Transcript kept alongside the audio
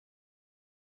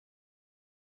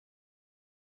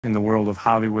In the world of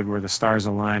Hollywood where the stars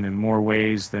align in more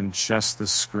ways than just the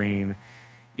screen,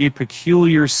 a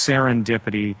peculiar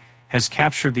serendipity has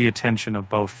captured the attention of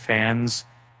both fans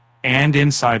and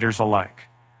insiders alike.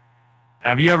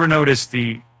 Have you ever noticed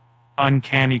the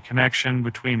uncanny connection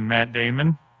between Matt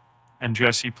Damon and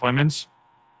Jesse Plemons?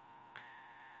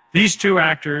 These two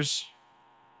actors,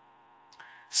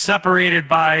 separated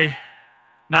by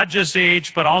not just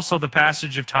age, but also the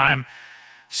passage of time,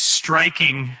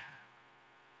 striking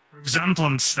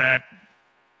resemblance that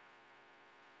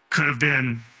could have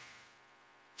been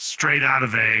straight out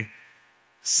of a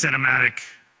cinematic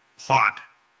plot.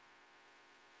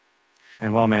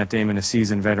 And while Matt Damon, a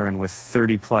seasoned veteran with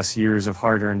 30-plus years of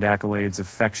hard-earned accolades,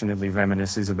 affectionately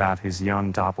reminisces about his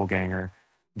young doppelganger,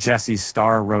 Jesse's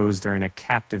star rose during a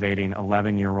captivating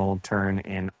 11-year-old turn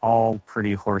in All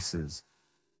Pretty Horses.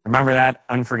 Remember that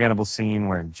unforgettable scene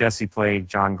where Jesse played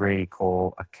John Grady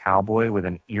Cole, a cowboy with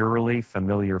an eerily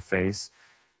familiar face?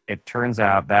 It turns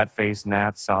out that face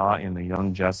Nat saw in the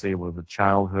young Jesse was a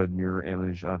childhood mirror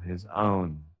image of his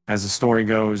own. As the story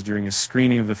goes, during a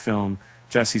screening of the film,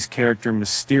 Jesse's character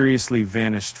mysteriously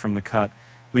vanished from the cut,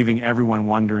 leaving everyone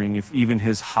wondering if even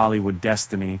his Hollywood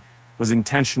destiny was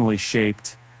intentionally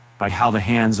shaped by how the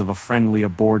hands of a friendly,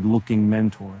 aboard-looking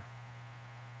mentor.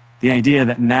 The idea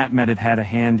that Nat Medded had a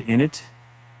hand in it?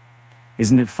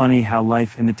 Isn't it funny how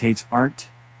life imitates art?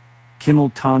 Kimmel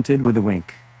taunted with a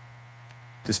wink.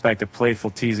 Despite the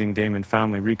playful teasing, Damon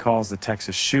fondly recalls the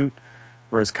Texas shoot,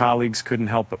 where his colleagues couldn't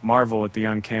help but marvel at the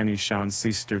uncanny Sean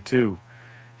Seaster too.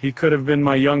 He could have been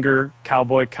my younger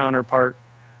cowboy counterpart,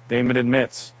 Damon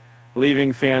admits,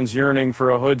 leaving fans yearning for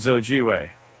a Hood's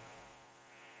Ojibwe.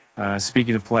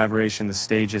 Speaking of collaboration, the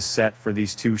stage is set for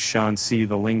these two Sean C.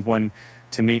 the Linguan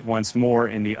to meet once more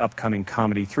in the upcoming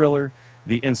comedy thriller,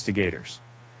 The Instigators.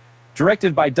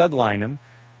 Directed by Doug Lynham,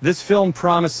 this film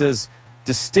promises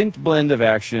distinct blend of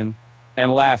action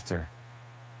and laughter,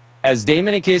 as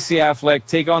Damon and Casey Affleck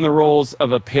take on the roles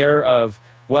of a pair of,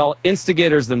 well,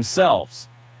 instigators themselves.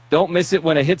 Don't miss it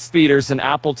when it hits theaters and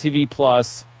Apple TV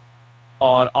Plus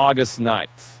on August 9th.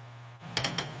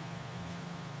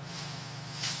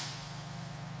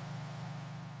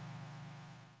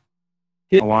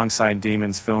 Alongside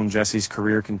Damon's film, Jesse's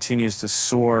career continues to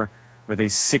soar with a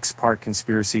 6-part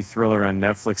conspiracy thriller on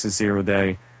Netflix's Zero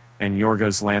Day, and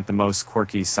Yorgos Lanthimos'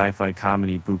 quirky sci-fi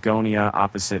comedy Bugonia,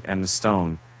 Opposite, and The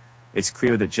Stone. It's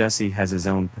clear that Jesse has his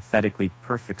own pathetically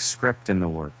perfect script in the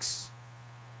works.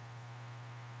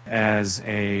 As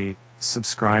a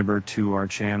subscriber to our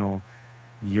channel,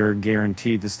 you're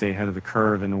guaranteed to stay ahead of the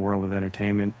curve in the world of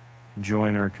entertainment.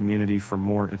 Join our community for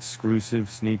more exclusive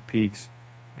sneak peeks,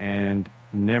 and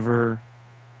never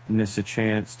miss a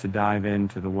chance to dive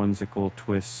into the whimsical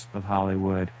twists of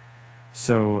Hollywood.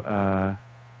 So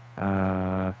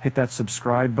hit that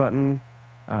subscribe button,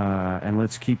 and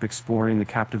let's keep exploring the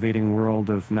captivating world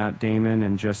of Matt Damon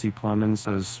and Jesse Plemons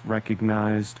as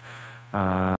recognized